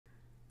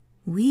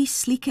Wee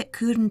sleekit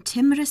coorn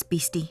timorous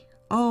beastie,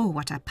 oh,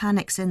 what a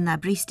panic's in thy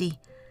breastie.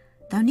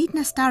 Thou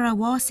needna star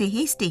awa sae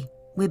hasty,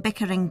 wi'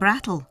 bickering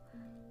brattle.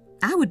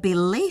 I would be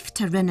laith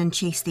to rin and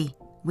chase thee,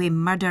 wi'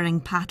 murdering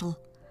pattle.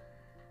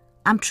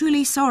 I'm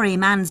truly sorry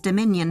man's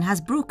dominion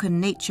has broken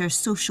nature's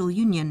social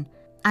union,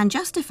 and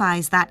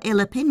justifies that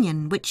ill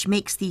opinion which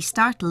makes thee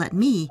startle at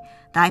me,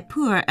 thy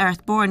poor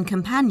earth-born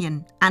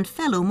companion and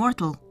fellow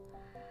mortal.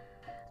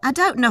 I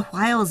doubt na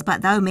whiles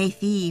but thou may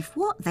thieve,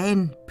 what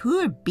then,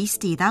 poor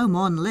beastie, thou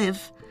maun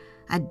live.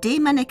 A day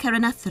minicker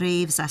in a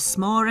thrave's a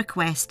sma'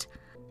 request.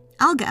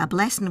 I'll get a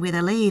blessing wi'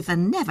 the lave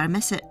and never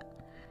miss it.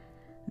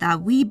 Tha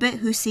wee bit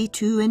who say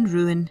too in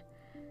ruin.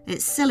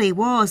 It's silly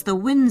was the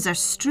winds are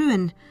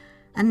strewin',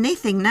 and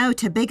naething now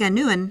to big a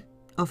newin'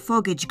 of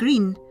foggage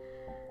green,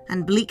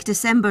 and bleak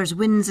December's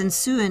winds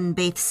ensuin'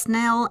 baith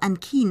snell and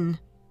keen.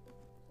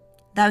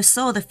 Thou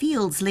saw the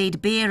fields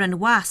laid bare and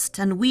wast,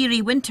 and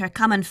weary winter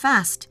comin'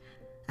 fast,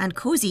 and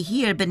cosy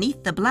here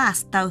beneath the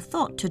blast thou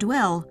thought to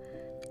dwell,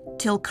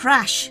 till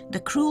crash the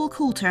cruel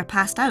coulter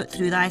passed out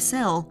through thy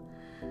cell.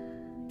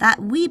 That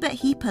wee bit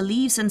heap o'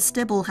 leaves and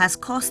stibble has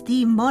cost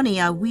thee mony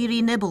a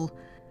weary nibble.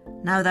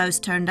 Now thou's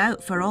turned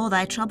out for all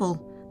thy trouble,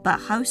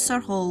 but house or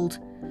hold,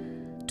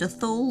 to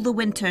thole the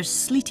winter's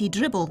sleety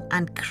dribble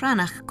and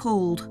cranach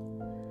cold.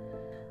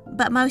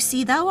 But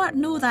Mousie, thou art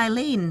no thy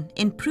lane,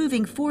 in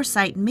proving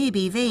foresight may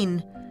be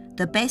vain.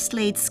 The best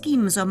laid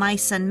schemes o'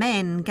 mice and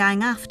men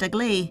gang aft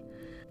agley,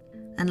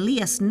 and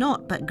leave us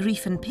naught but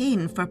grief and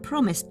pain for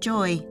promised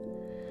joy.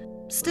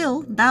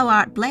 Still, thou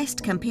art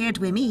blessed compared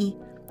wi' me,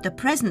 the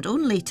present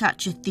only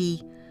toucheth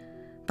thee.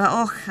 But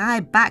och, I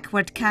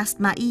backward cast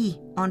my ee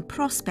on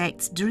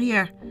prospects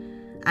drear,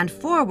 and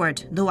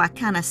forward, though I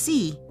canna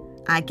see,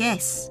 I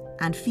guess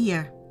and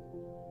fear.